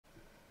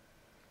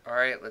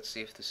Alright, let's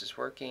see if this is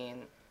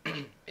working.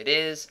 It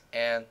is,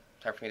 and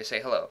time for me to say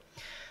hello.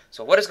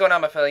 So what is going on,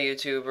 my fellow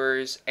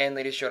YouTubers and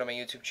ladies showed on my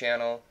YouTube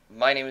channel?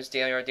 My name is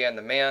Daniel Dan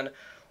the Man.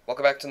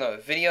 Welcome back to another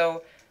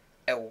video,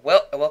 and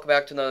welcome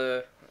back to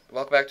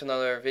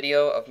another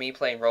video of me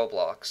playing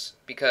Roblox.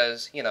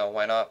 Because, you know,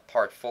 why not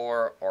part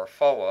 4 or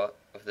follow-up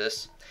of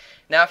this?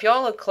 Now, if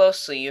y'all look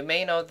closely, you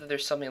may know that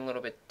there's something a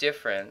little bit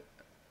different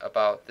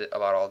about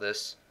all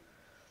this.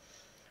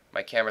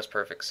 My camera's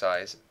perfect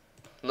size.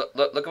 Look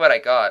at what I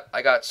got.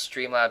 I got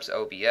Streamlabs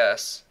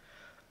OBS.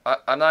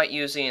 I'm not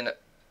using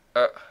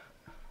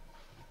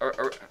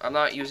I'm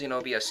not using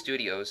OBS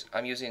Studios.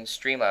 I'm using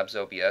Streamlabs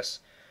OBS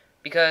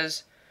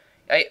because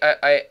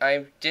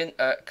I didn't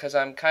because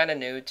I'm kind of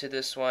new to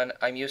this one.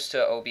 I'm used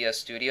to OBS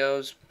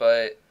Studios,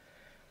 but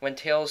when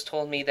Tails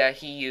told me that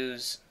he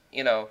used,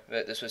 you know,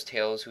 this was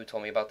Tails who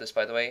told me about this,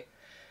 by the way.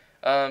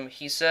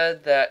 He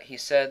said that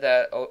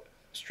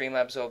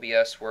Streamlabs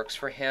OBS works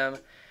for him,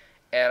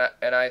 and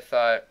I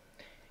thought,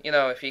 you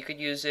know, if he could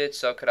use it,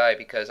 so could I,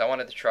 because I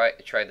wanted to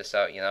try this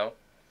out, you know.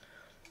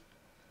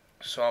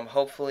 So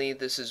hopefully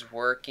this is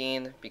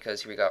working,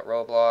 because here we got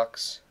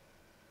Roblox.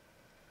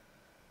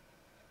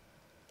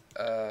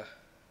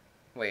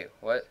 Wait,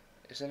 what?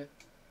 Isn't it?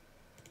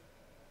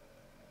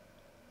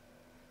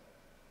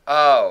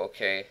 Oh,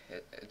 okay,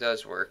 it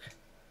does work.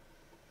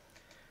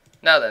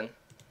 Now then,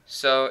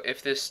 so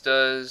if this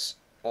does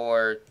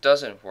or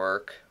doesn't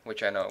work,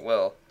 which I know it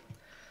will,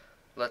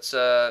 let's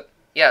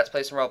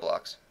play some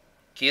Roblox.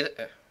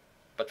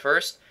 But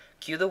first,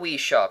 cue the Wii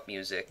Shop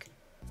music.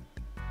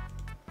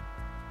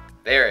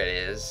 There it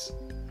is.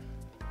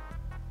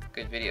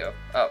 Good video.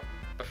 Oh,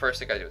 but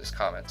first I gotta do this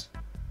comment.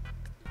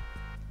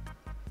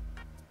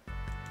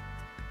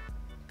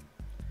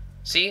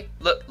 See?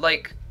 Look,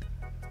 like...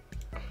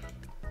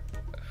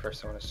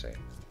 First I want to say...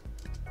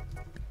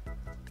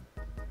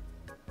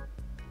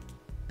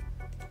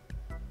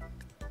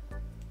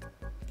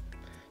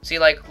 See,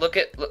 like, look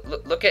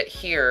at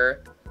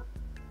here...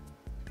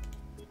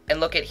 and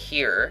look at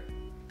here,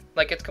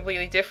 like it's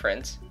completely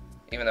different,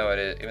 even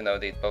though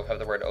they both have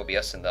the word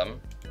OBS in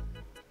them.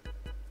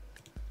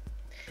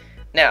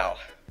 Now,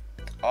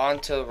 on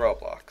to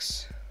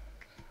Roblox.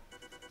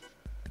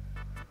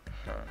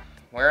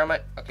 Where am I?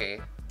 Okay.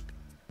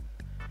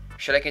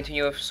 Should I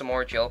continue with some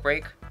more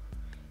Jailbreak?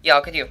 Yeah,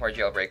 I'll continue with more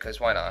Jailbreak, because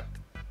why not?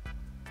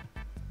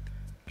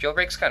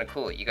 Jailbreak's kind of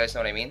cool, you guys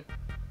know what I mean?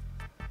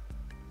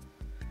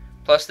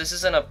 Plus, this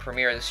isn't a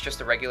premiere, this is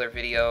just a regular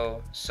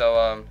video,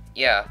 so,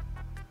 yeah.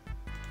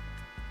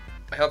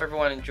 I hope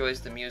everyone enjoys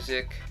the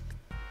music.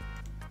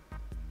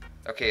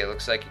 Okay, it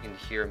looks like you can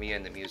hear me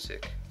in the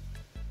music.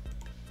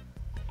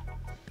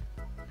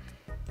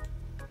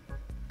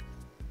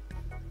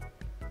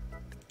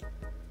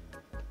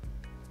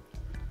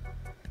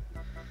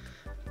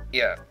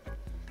 Yeah.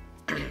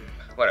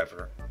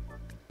 Whatever.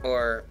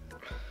 Or,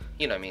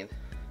 you know what I mean.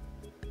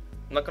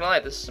 I'm not gonna lie,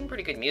 this is some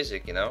pretty good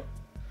music, you know?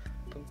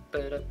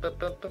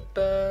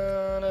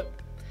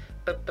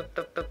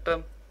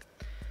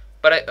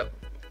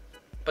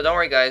 But don't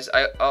worry, guys.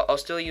 I'll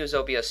still use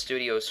OBS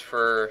Studios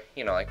for,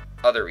 you know, like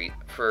other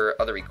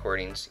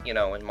recordings. You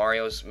know, when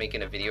Mario's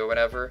making a video or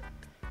whatever.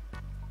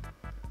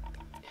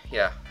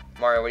 Yeah,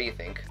 Mario, what do you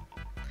think?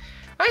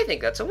 I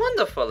think that's a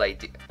wonderful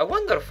idea. A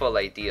wonderful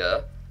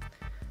idea.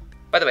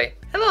 By the way,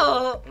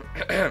 hello.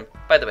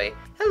 By the way,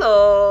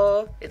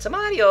 hello. It's a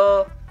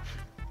Mario.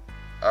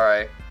 All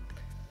right.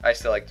 I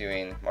still like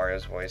doing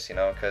Mario's voice, you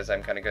know, because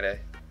I'm kind of good at.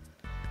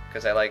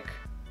 Because I like,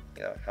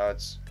 you know, how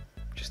it's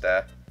just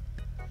that.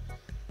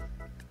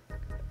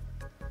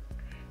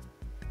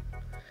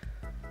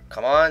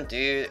 Come on,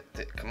 dude.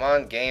 Come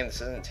on, game. This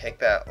doesn't take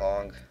that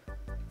long.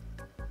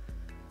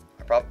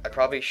 I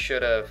probably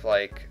should have,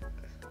 like...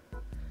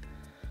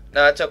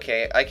 No, it's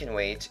okay. I can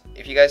wait.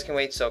 If you guys can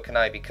wait, so can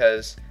I,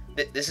 because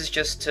this is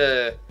just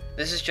to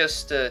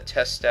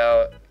test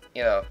out,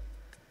 you know,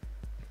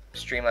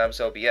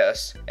 Streamlabs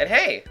OBS. And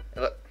hey,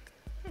 look.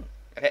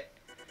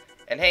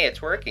 And hey,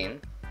 it's working.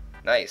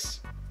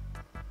 Nice.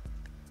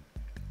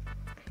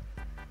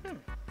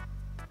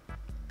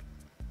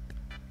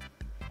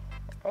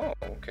 Oh,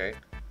 okay.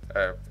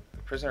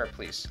 Prisoner or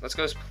police? Let's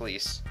go as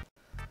police.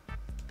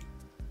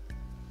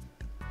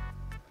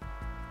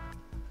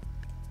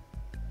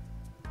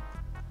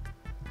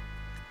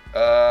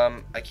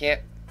 I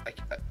can't,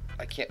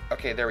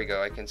 okay, there we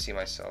go, I can see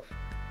myself.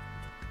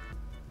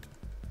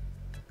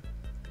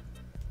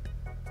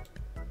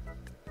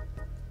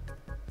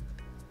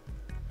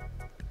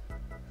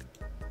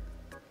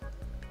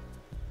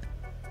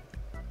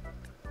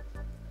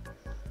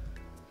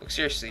 Look,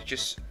 seriously,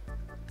 just...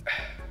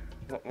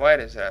 Why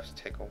does it have to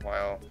take a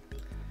while?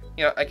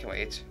 You know, I can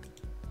wait.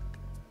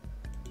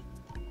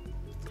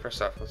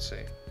 First off, let's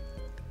see.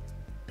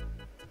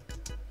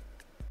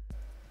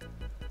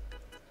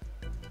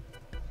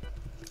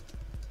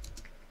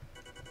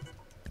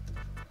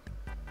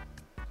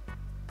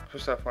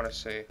 First off, I want to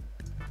say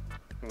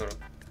a little.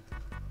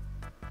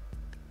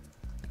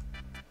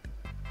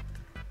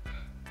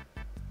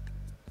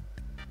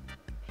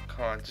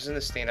 Come on, doesn't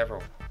this thing ever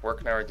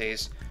work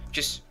nowadays?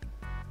 Just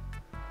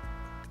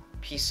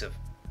piece of.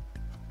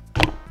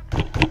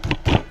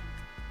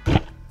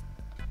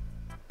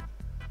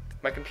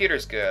 My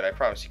computer's good, I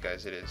promise you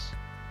guys it is.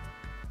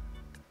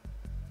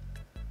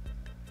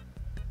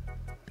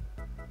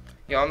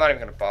 You know, I'm not even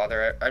gonna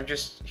bother. I'm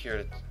just here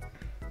to.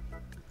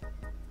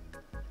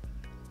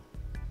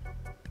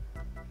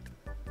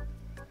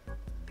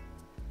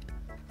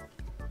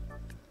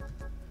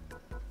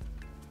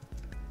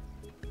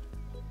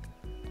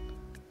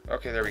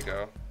 Okay, there we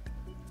go.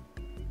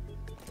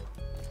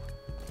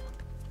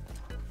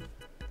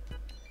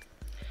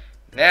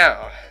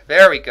 Now,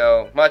 there we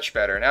go. Much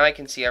better. Now I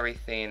can see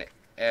everything.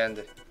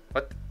 And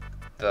what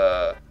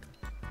the?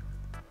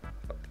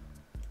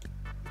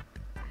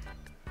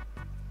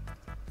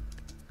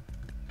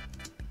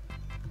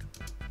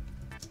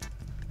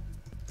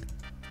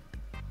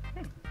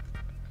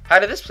 How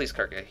did this police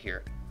car get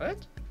here? What?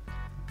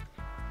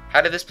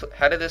 How did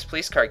this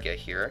police car get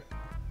here?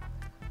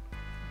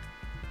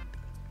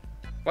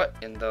 What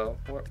in the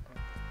world?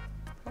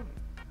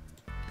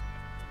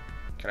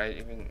 Can I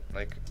even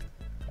like?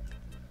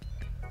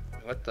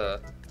 What the?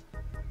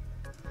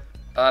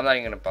 I'm not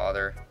even gonna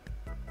bother.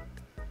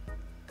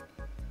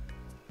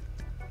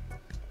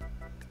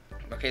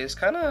 Okay, this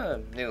kind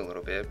of new a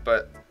little bit,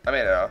 but I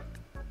made it out.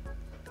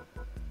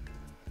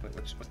 Wait,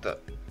 what the?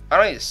 I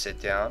don't need to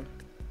sit down.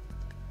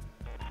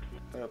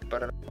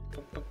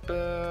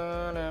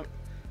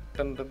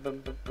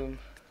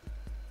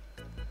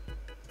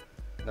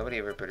 Nobody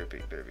ever better be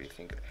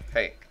thinking.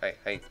 Hey,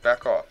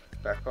 back off,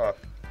 back off.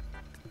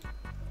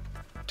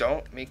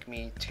 Don't make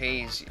me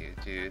tase you,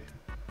 dude.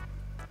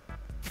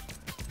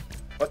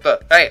 What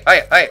the? Hey!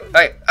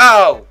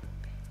 Oh!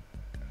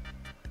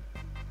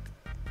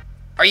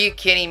 Are you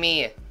kidding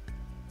me?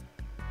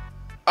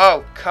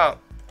 Oh, come.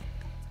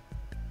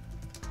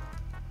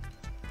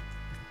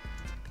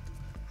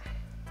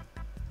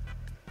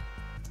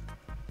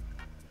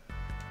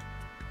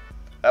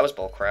 That was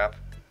bullcrap.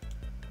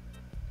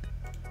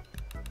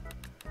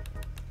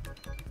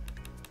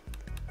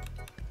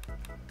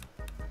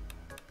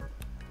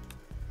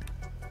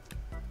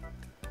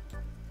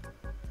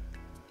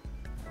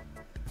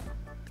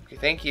 Okay,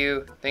 thank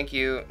you. Thank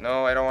you.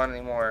 No, I don't want any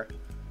more.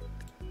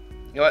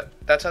 You know what?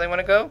 That's how they want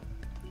to go?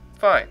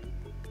 Fine.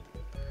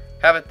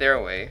 Have it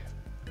their way.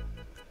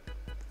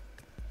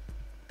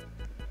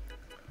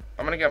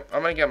 I'm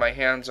gonna get my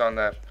hands on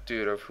that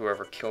dude of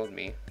whoever killed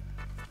me.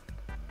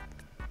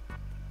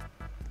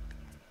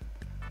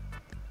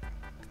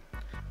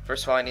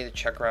 First of all, I need to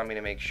check around me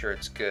to make sure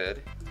it's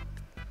good.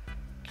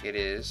 It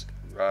is.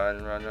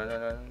 Run.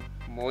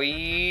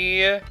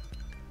 Boy.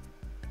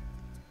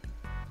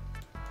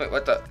 Wait,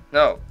 what the?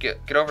 No, get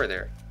over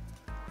there.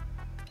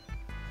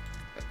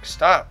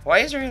 Stop. Why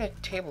is there even a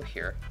table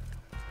here?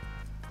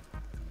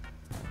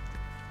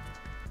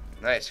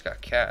 Nice,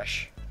 got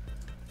cash.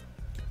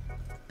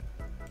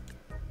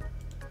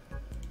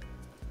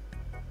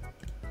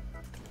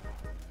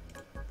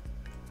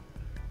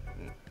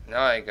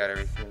 Now I got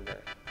everything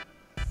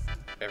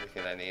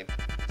I need.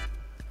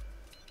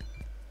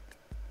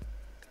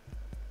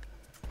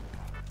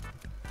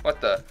 What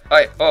the?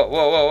 Hey! Whoa!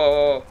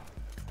 Whoa!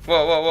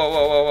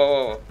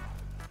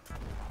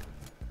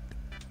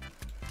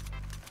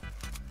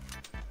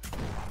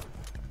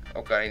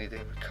 Oh god, I need to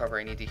recover.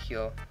 I need to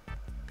heal.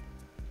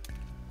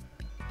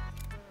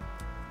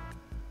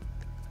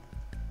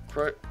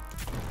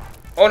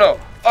 Oh no!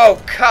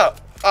 Oh, cup!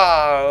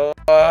 Oh!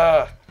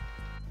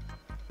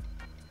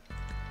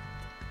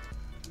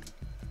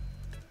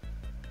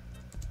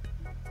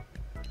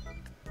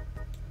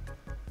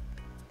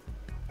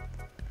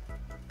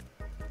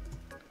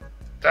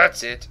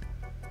 That's it.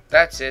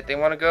 That's it. They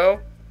want to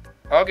go?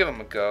 I'll give them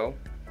a go.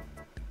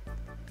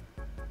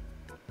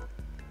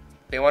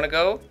 They want to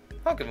go?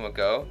 I'll give them a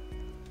go.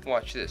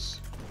 Watch this.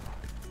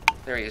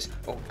 There he is.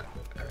 Oh,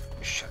 God.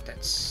 Shut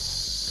that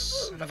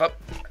son of a...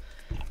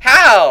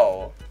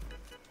 How?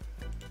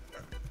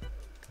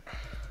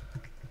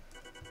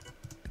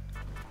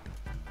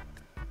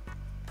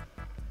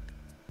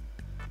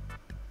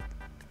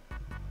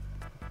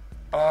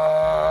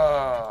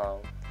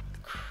 Oh.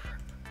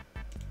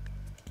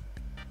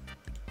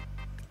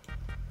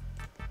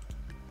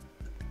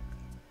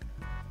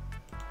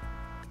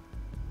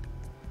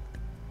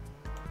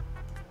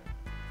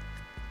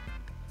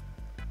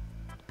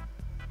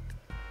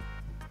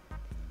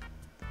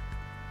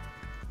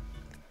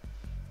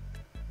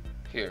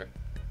 Here.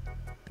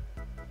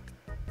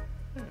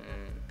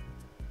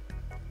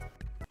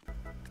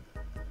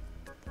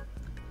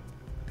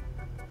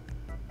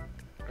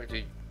 Or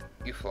do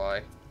you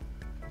fly?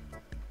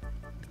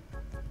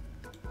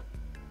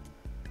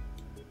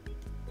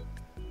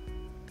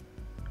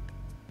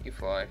 You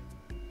fly.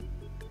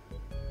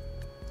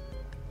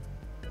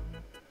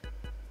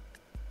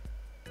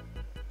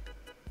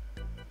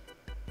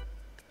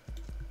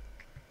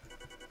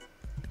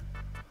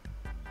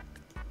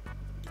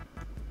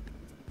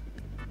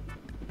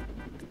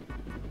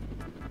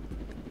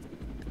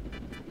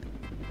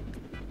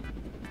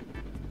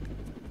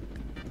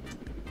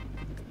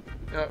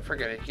 No,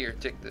 forget it. Here,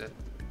 take the...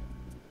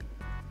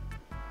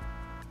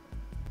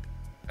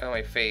 on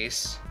my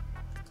face.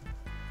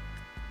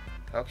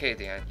 Okay,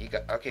 Dan, you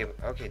got. Okay,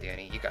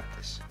 Danny, you got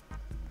this.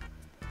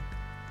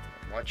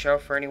 Watch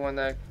out for anyone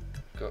that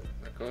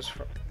goes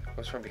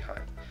from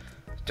behind.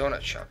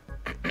 Donut shop.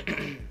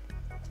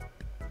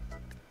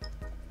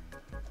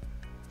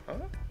 Huh?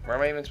 Where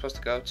am I even supposed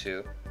to go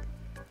to?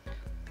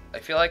 I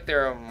feel like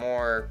there are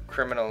more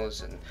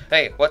criminals and.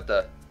 Hey, what?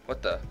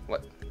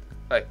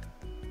 Hey.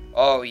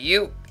 Oh,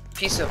 you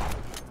piece of.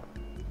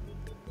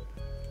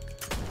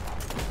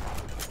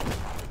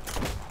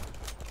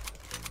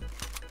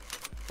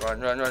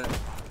 Run.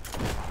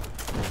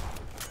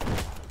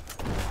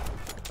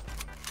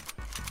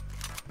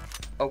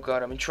 Oh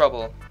god, I'm in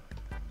trouble.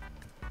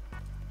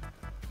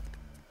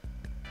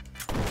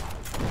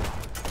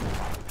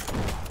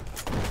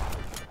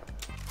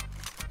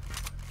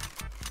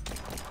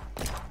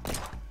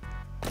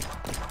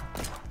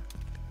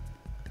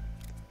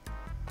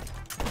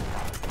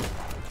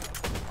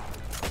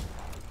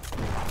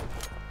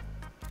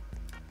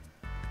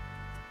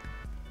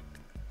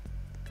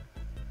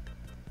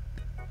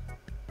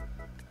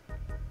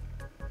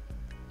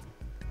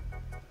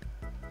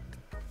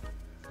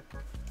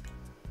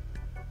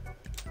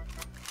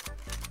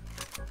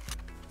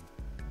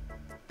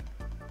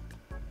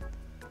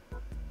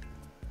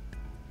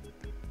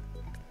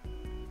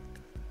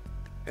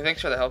 Hey,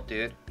 thanks for the help,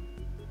 dude.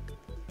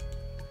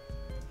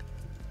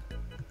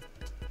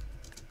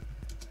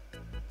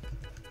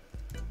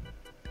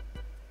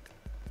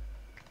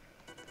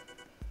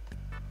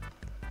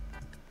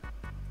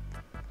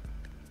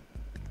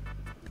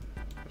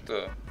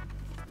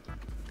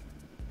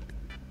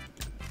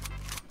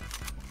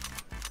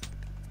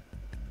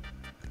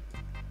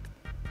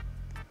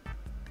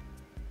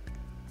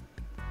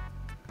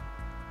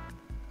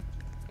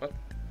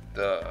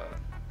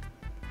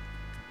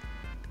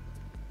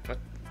 What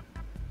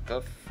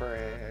the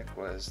frick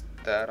was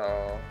that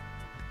all?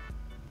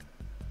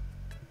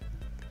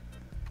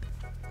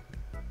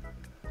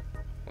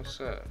 What's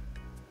that?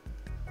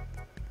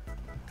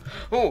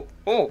 Oh!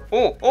 Uh-oh.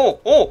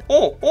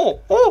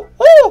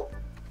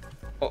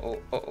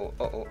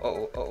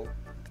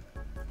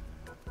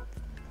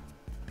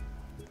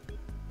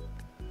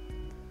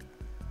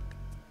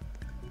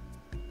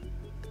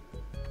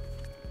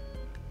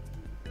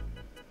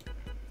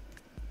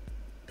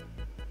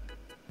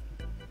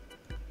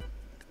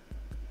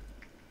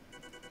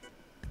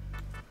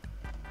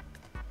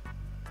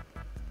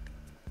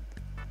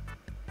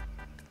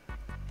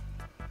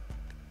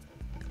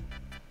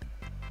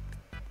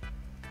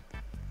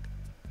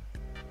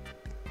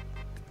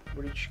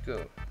 Where did she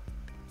go?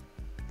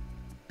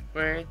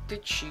 Where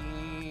did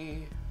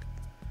she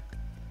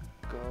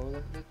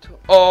go?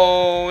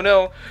 Oh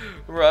no!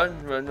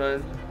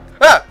 Run!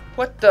 Ah!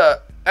 What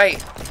the?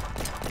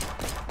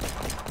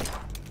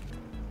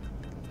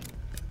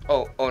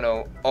 Oh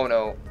no.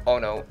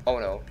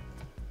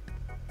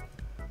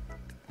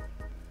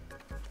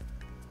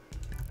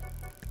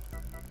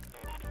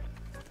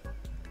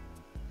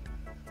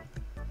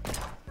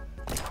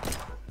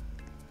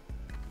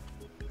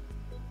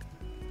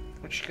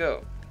 Where'd she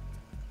go?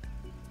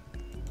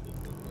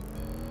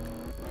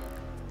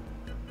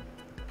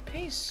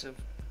 Piece of.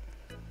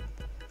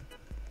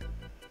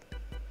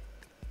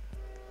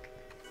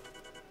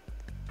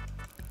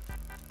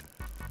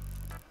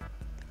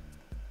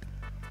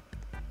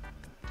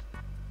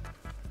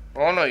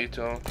 Oh no, you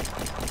don't.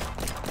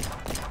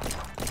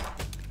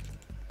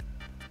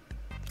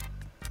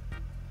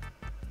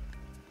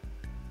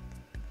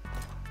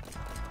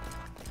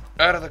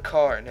 Out of the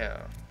car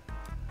now.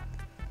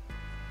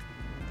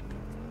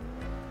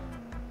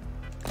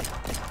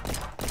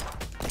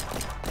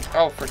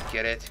 Oh,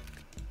 forget it.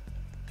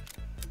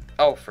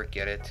 Oh,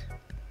 forget it.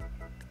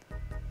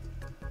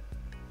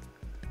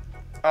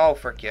 Oh,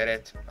 forget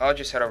it. I'll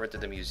just head over to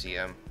the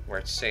museum where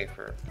it's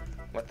safer.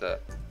 What the?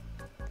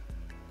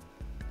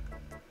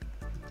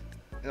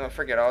 No,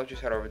 forget it. I'll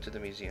just head over to the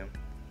museum.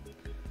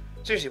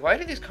 Seriously, why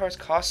do these cars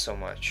cost so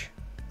much?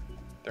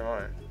 There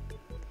aren't.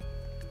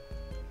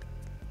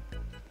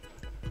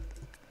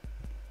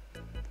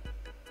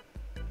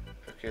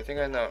 Okay, I think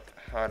I know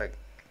how to...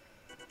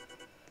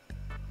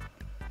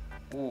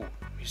 Ooh,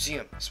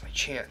 museum. That's my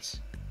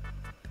chance.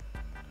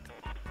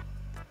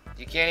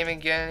 You can't even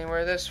get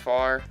anywhere this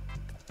far.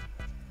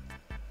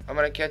 I'm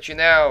gonna catch you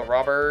now,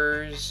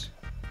 robbers.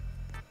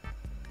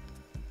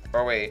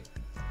 Oh, wait.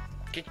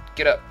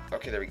 Get up.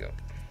 Okay, there we go.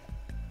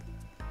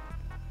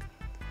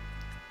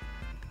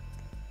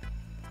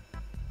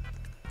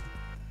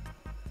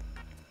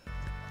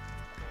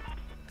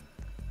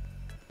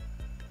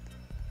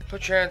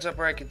 Put your hands up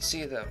where I can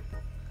see them.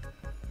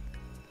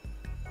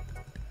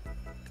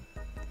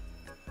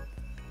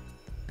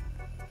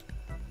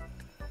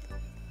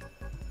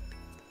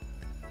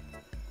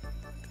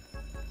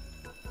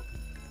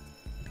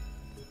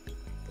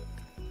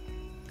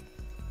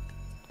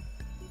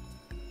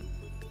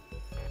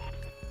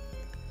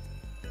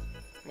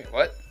 Wait,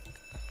 what?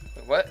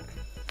 Wait, what?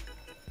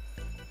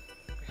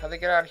 How'd they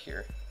get out of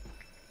here?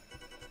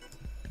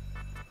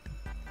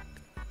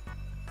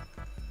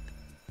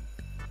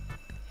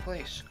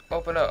 Police,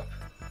 open up.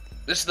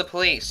 This is the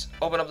police.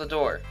 Open up the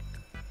door.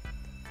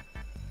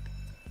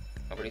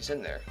 Nobody's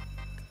in there.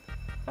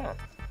 Huh.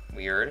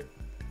 Weird.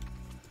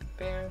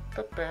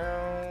 Oh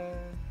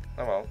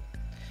well.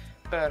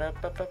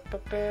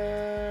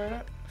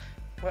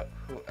 What?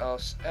 Who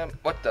else?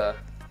 What the?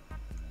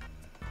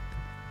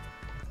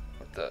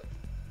 What the?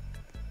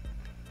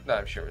 Nah,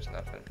 I'm sure it was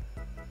nothing.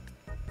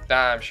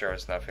 Nah, I'm sure it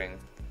was nothing.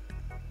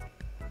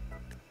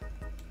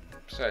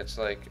 Besides,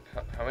 like,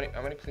 how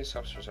many police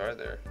officers are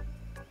there?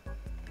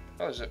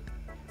 Oh, there's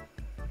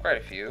quite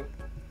a few.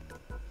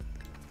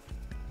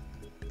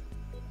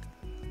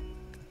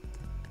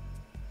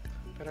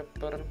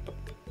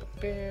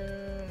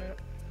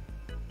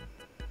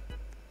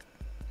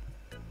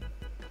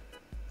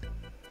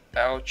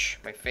 Ouch,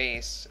 my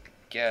face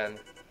again.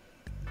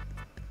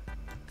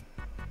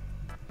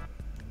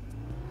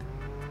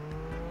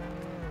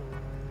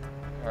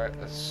 Alright,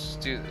 let's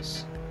do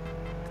this.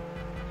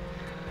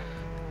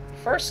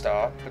 First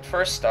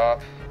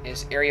stop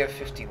is Area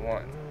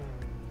 51.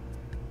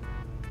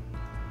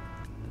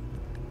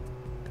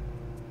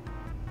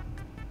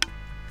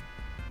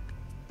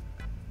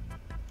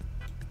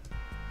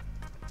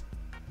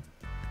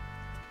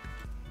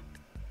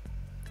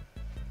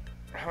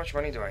 How much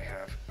money do I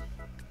have?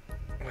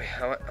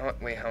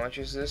 Wait, how much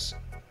is this?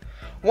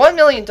 $1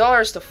 million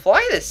to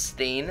fly this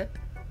thing?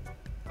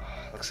 Oh,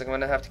 looks like I'm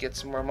gonna have to get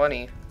some more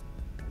money.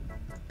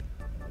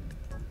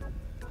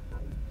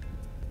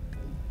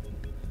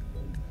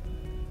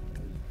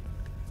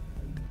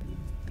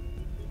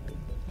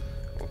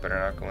 Oh, better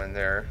not go in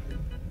there.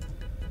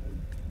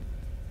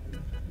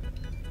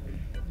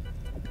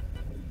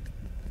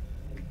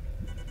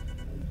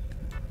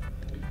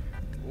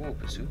 Ooh,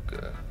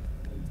 bazooka.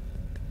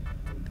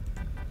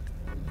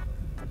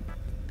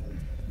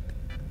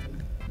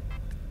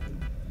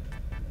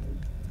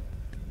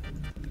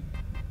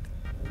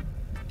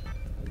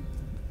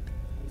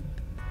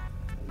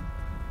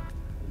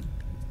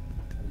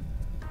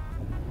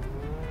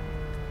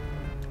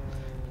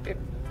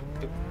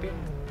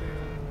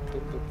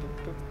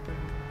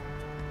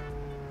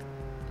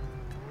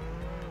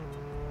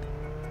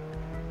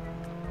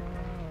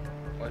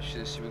 Watch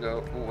this, here we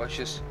go. Ooh, watch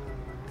this.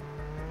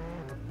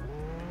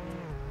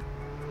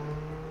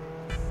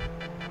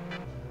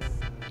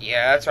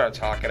 Yeah, that's what I'm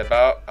talking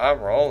about. I'm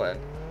rolling.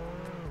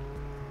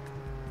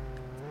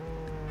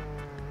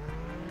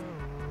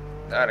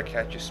 Now to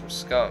catch you some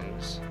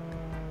scums.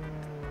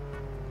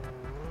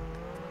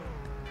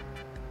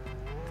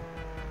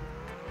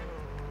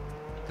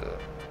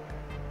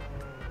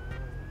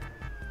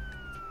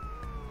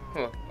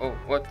 Oh,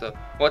 what the?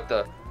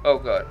 Oh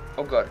god,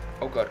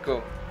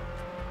 go.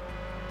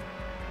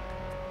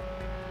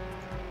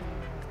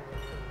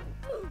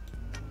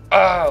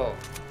 Oh!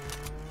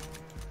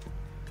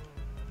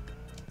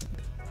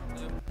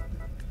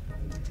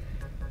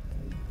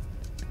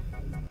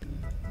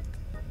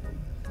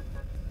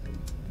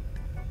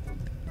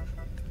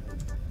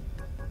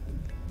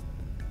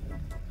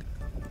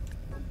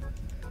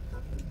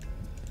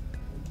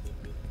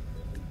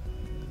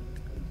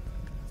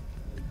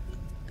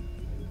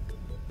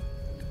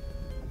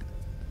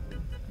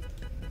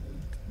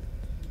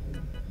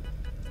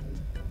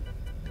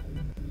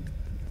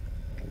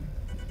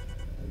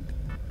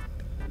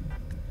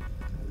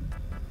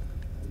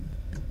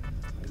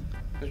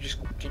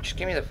 Just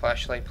give me the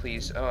flashlight,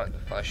 please. I want the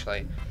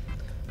flashlight.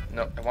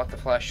 No, I want the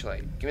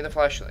flashlight. Give me the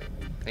flashlight.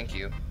 Thank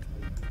you.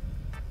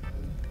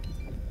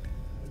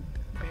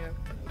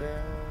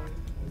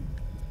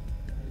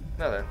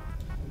 No then.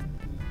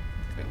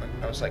 Wait,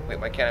 I was like, wait,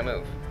 why can't I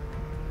move?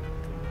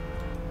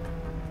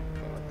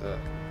 What the?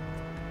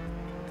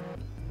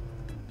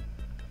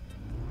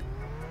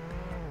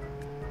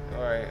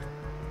 Alright.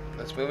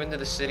 Let's move into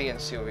the city and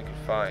see what we can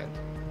find.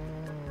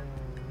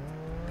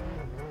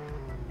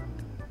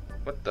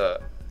 What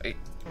the? Hey.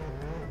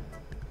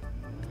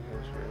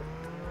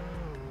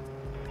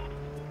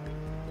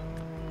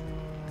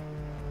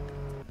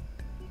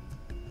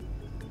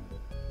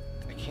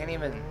 I can't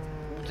even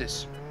move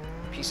this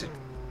piece of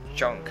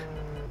junk.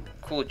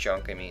 Cool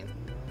junk, I mean.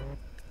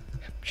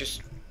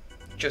 Just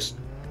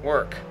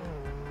work.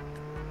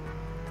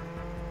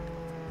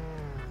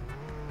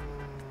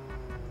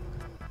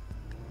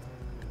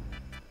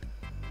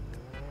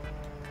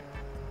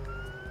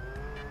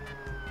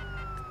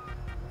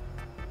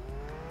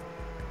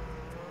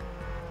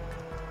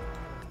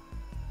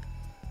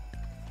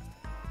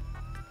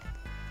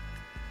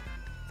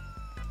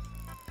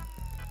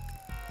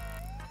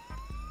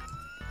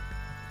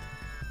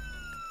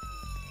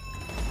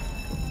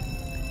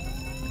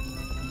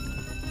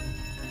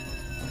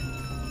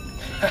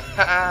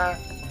 Haha.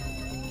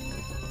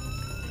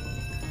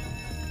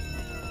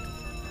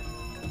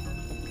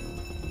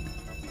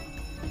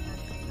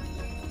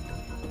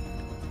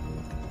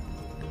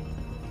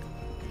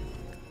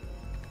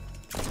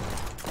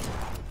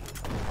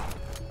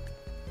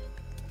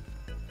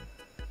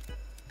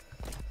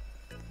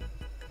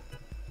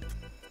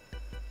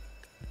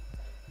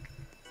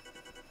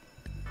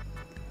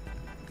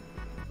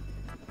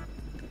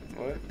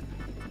 What?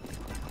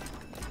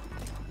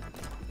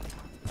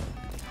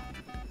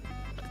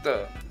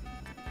 What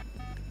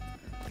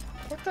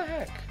the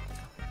heck?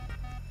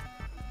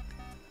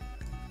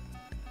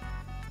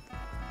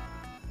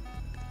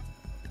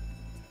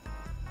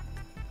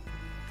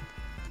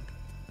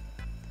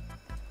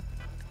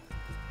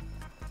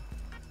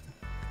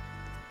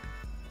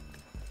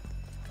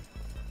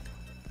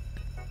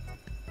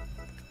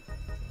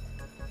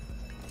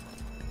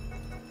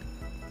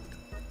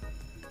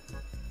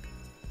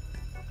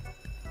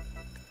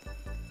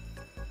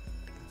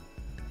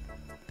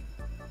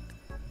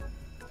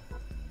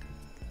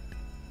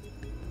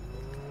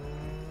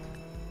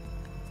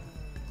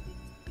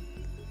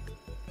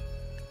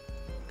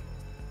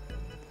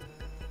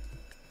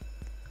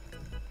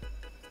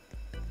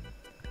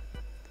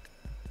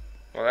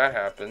 Well, that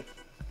happened.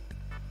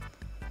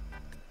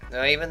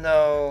 Now, even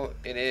though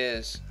it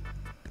is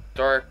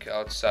dark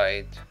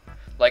outside,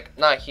 like,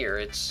 not here,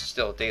 it's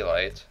still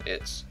daylight,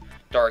 it's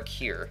dark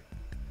here,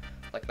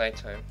 like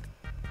nighttime.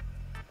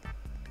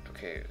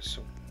 Okay,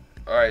 so,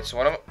 alright,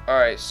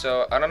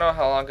 so I don't know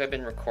how long I've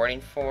been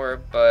recording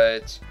for,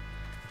 but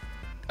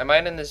I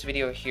might end this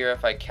video here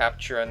if I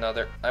capture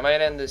another, I might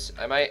end this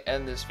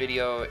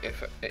video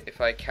if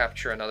I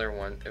capture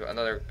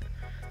another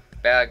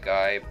bad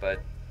guy, but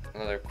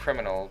another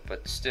criminal,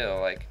 but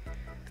still, like,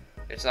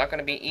 it's not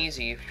gonna be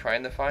easy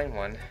trying to find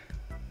one.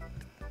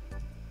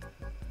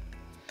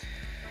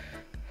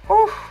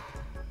 Whew.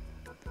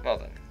 Well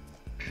then.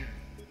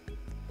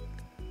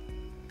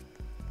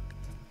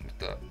 What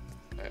the?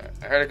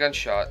 I heard a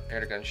gunshot.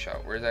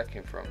 Where did that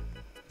came from?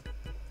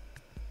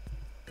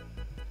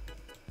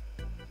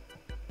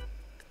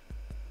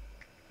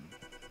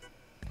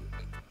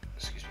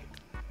 Excuse me.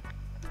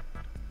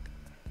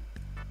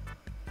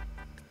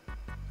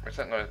 Where's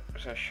that noise?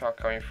 Where's that shot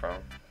coming from?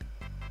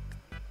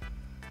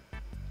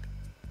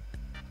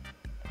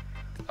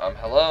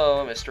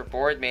 Hello, Mr.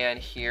 Boardman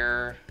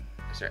here.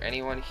 Is there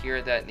anyone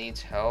here that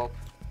needs help?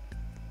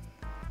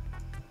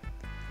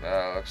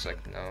 Looks like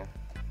no.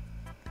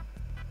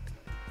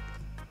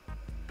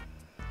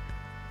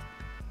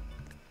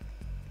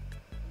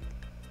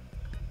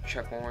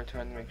 Check one more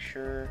time to make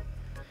sure.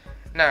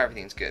 Now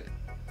everything's good.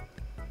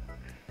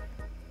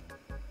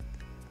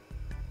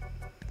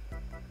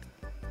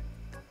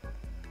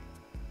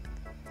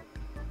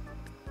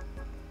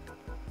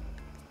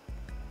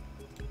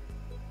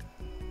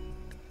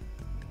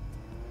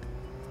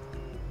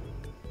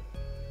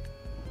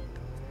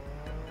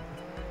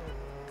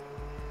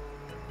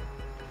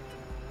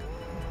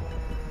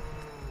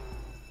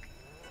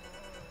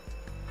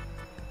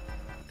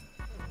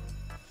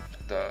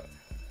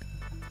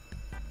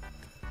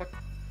 What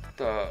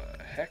the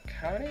heck?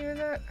 How did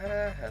that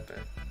happen?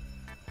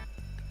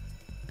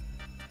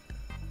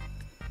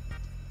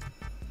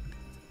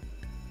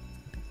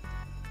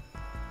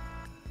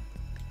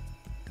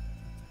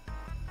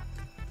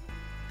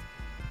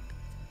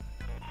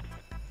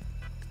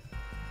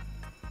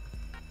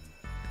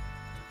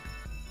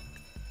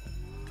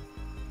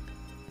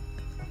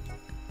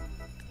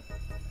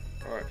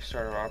 Alright,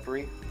 start a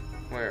robbery?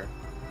 Where?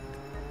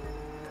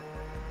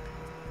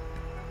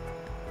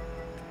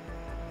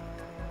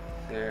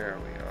 There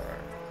we are.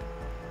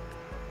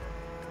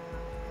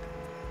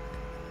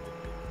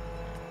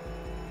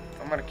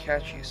 I'm gonna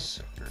catch you,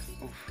 sucker.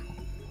 Oof.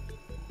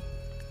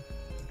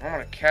 I'm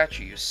gonna catch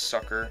you, you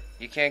sucker.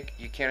 You can't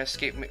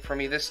escape from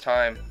me this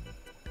time.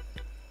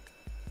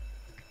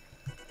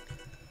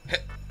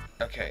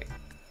 Okay.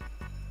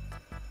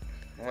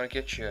 I'm gonna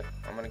get you.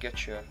 I'm gonna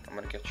get you. I'm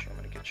gonna get you. I'm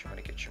gonna get you. I'm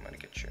gonna get you. I'm gonna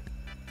get you.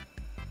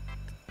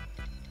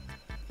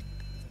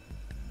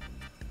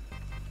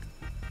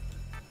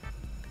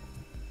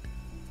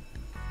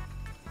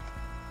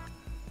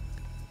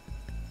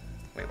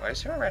 Wait, why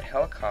is there a red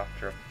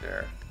helicopter up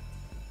there?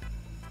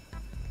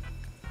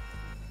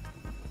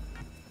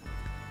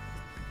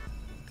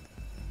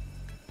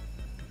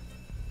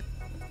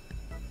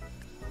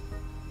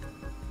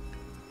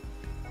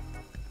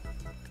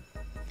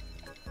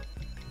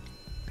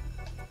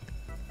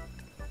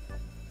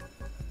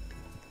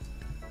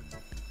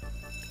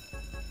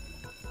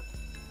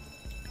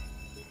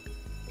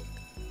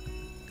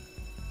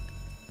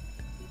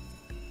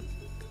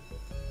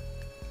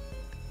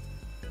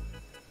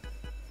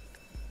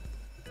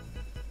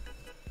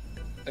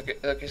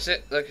 Look,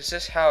 is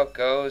this how it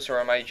goes, or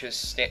am I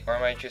just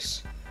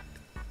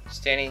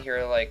standing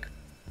here like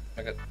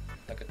a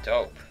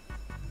dope?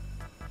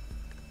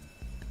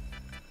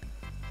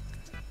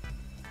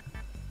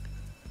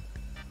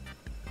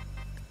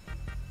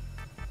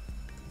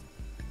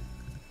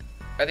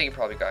 I think he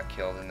probably got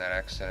killed in that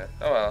accident.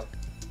 Oh well.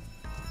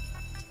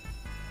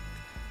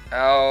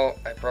 Ow!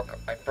 I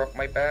broke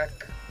my back.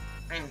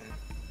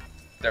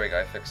 There we go.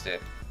 I fixed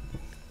it.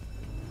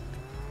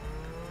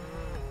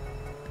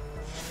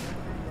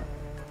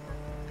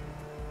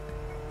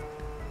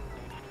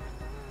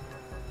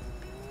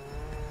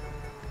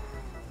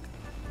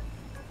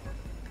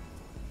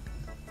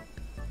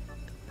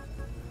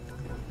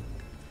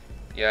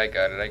 Yeah, I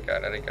got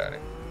it.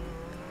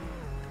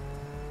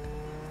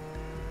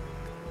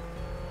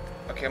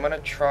 Okay, I'm gonna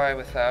try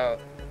without...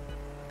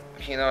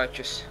 You know,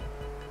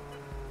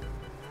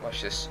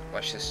 Watch this.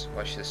 Watch this.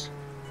 Watch this.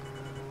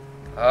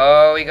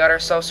 Oh, we got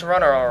ourselves a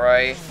runner,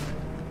 alright.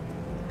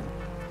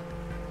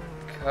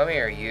 Come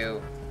here,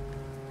 you.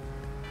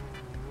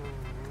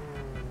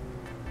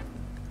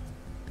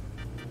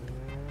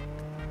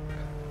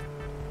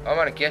 I'm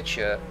gonna get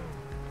you.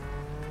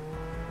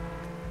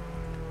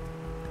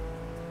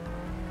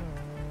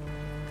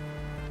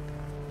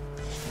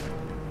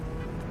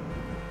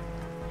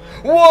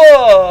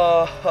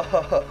 Whoa!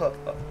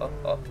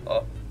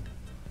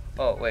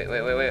 Oh,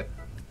 wait.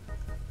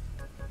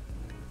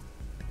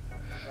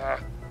 Ah.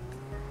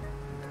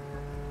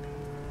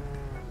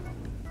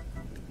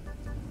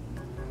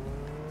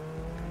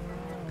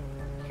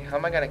 Okay, how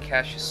am I gonna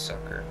catch this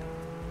sucker?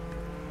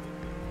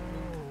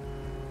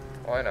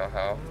 Oh, I know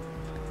how.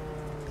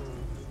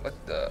 What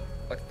the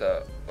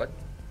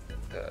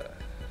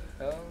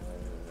hell?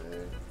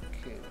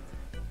 Okay.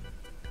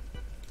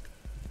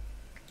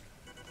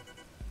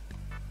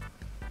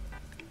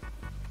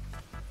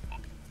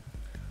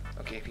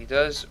 Okay, if he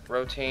does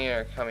rotating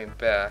or coming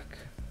back.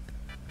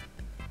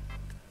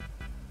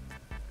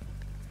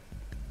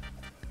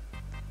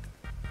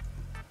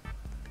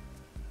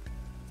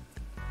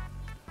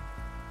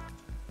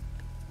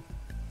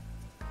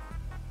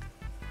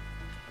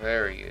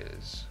 There he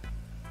is.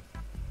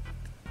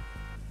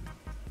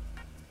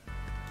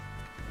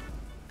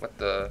 What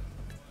the?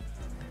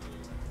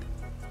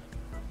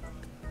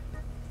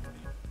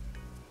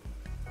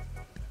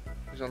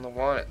 He's on the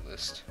wanted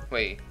list.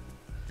 Wait.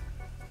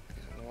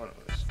 He's on the wanted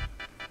list.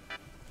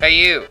 Hey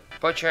you!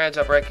 Put your hands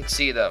up where I can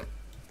see them.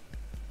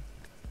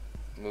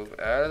 Move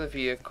out of the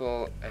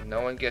vehicle and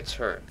no one gets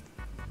hurt.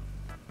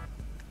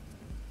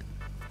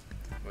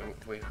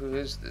 Wait, who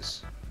is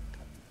this?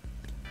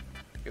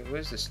 Yo, who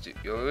is this dude?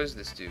 Yo, who is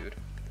this dude?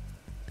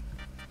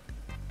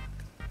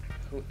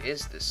 Who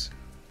is this?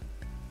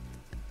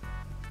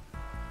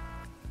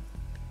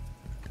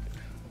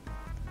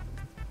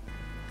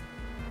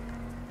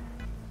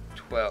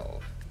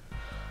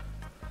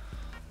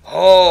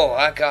 Oh,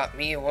 I got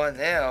me one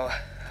now.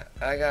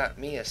 I got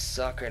me a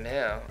sucker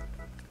now.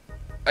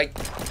 I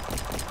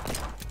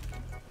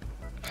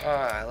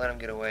let him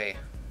get away.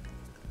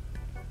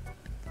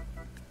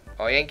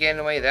 Oh, he ain't getting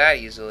away that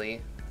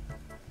easily.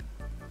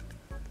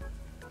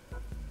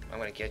 I'm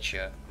gonna get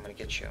you. I'm gonna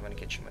get you. I'm gonna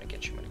get you. I'm gonna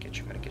get you. I'm gonna get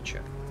you. I'm gonna get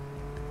you.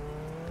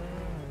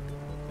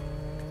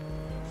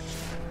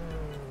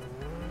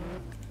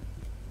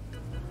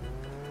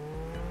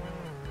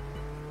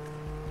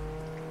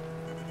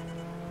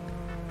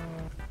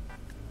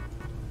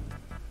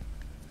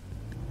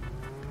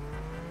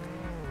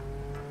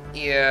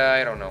 Yeah,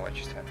 I don't know what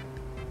just happened.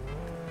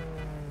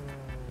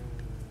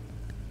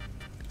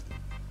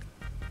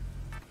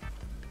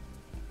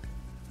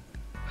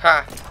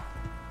 Ha!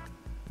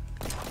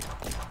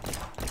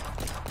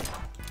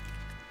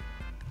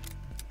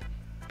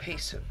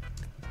 Piece of...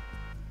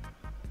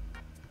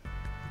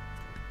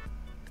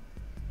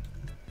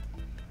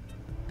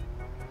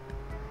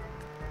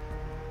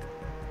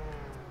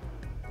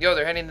 Yo,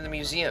 they're heading to the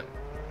museum.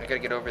 I gotta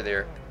get over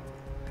there.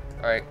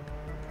 Alright.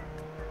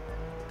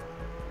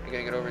 I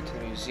gotta get over to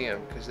the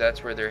museum, because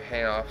that's where they're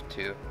heading off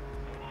to.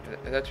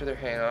 That's where they're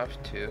heading off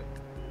to.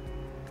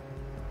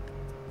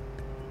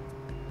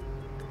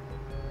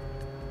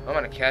 I'm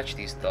gonna catch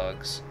these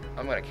thugs.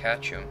 I'm gonna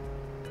catch them.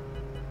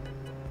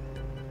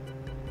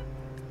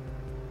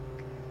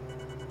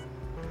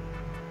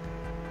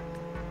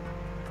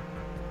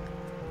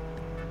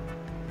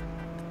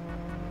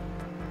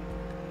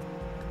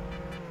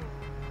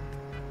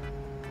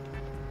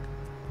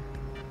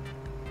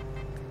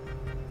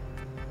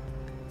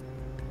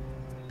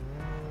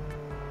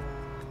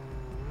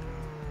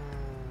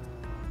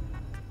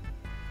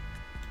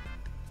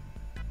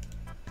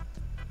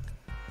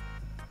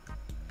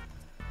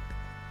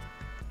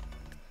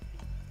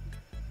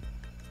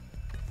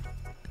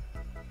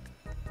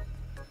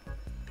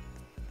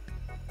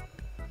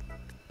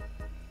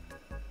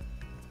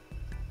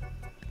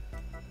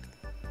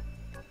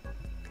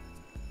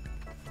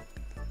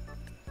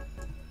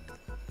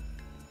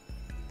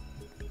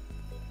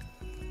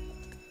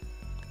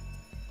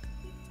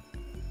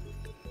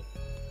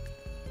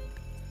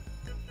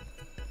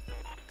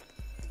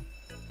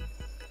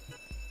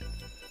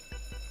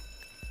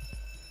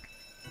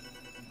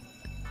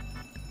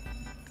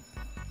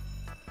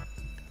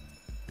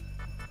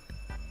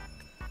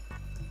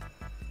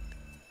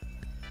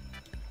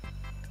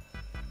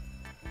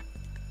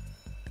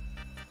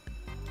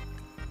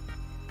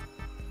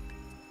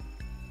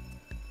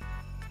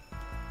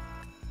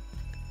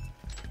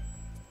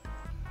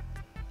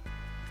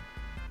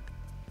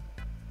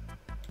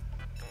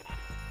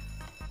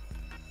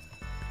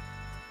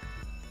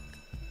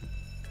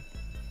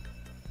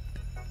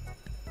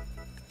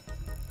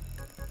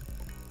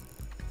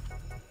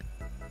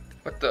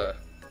 What the?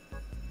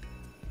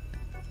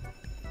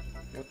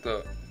 What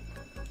the?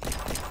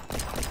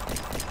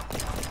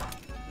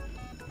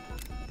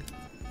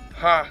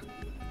 Ha!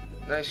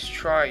 Nice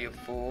try, you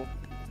fool.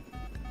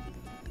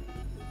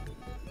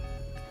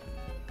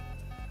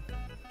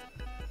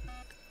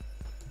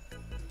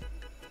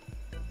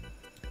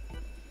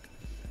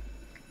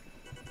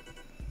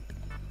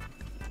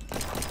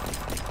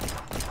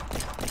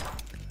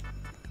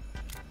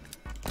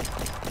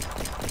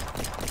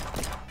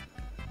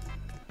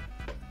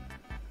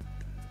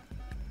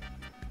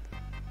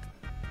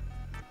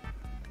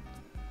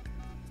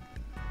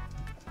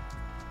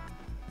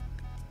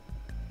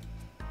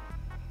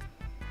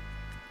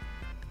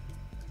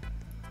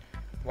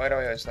 Why do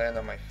I always land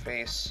on my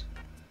face?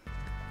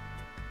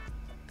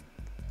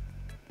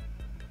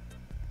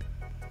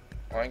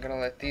 I ain't gonna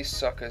let these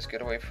suckers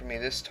get away from me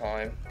this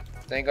time.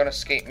 They ain't gonna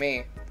escape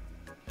me.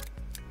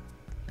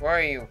 Where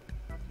are you,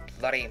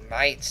 bloody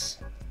mites?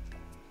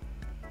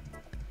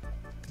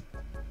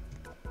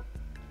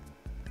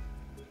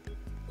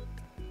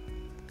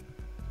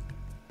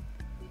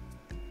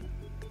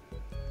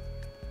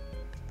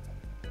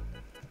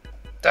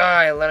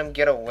 Die, let him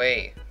get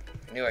away.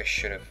 I knew I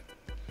should have.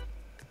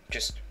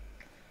 Just,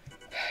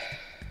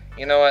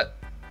 you know what?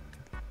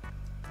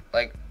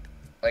 Like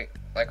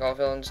all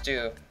villains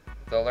do,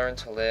 they'll learn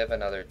to live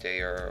another day,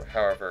 or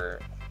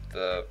however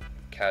the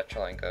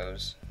catchline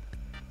goes.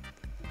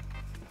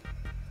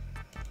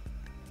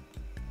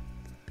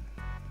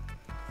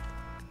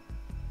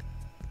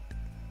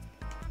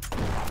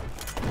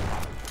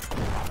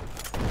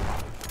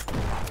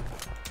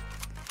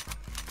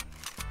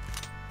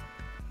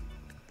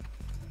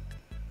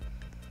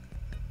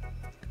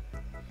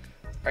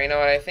 Or you know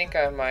what, I think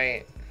I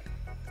might...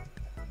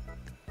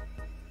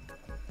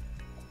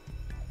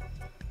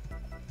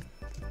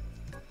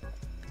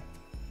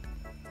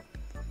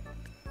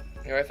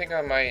 You know, I think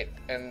I might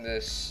end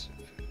this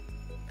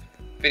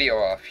video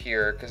off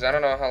here, because I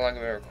don't know how long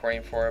I've been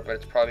recording for, but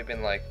it's probably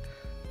been like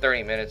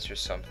 30 minutes or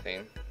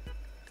something.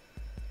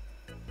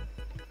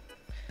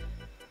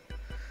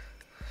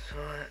 So,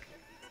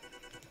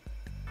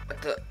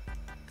 what the...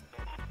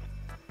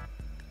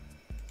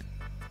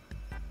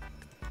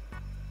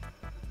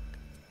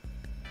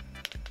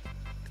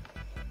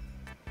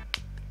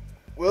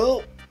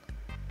 Well,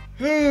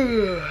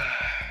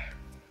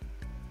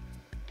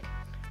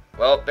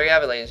 well, there you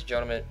have it, ladies and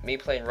gentlemen. Me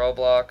playing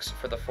Roblox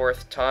for the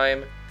 4th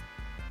time,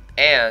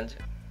 and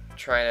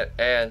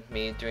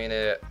me doing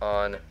it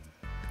on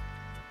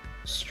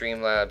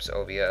Streamlabs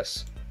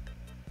OBS.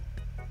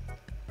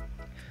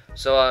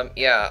 So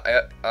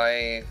yeah,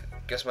 I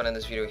guess I'm gonna end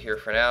this video here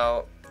for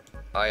now.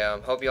 I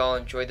hope you all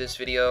enjoyed this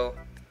video.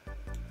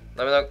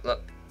 Let me know.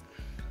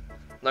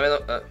 Let me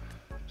know.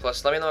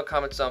 Plus, let me know in the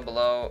comments down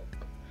below.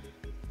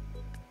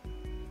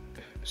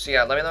 So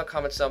yeah, let me know in the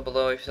comments down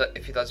below if you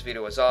thought this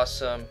video was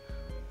awesome.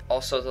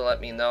 Also, to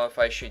let me know if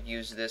I should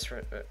use this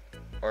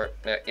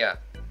yeah,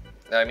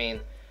 I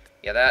mean,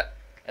 yeah, that,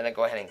 and then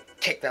go ahead and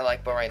kick that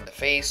like button right in the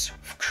face,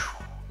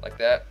 like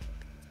that.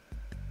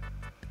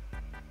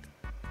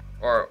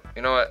 Or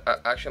you know what?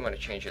 Actually, I'm gonna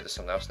change it to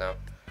something else now.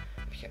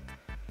 If you can,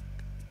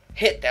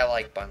 hit that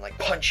like button, like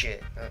punch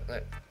it,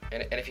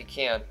 and if you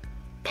can,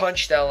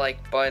 punch that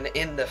like button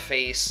in the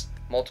face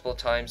multiple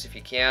times if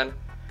you can.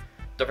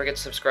 Don't forget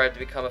to subscribe to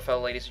become a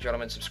fellow ladies and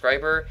gentlemen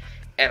subscriber,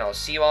 and I'll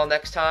see you all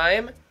next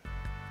time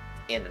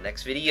in the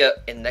next video.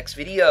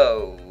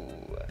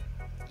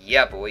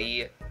 Yeah,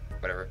 boy.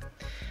 Whatever.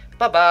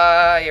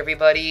 Bye-bye,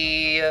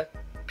 everybody.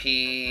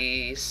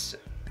 Peace.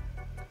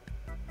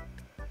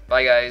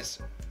 Bye, guys.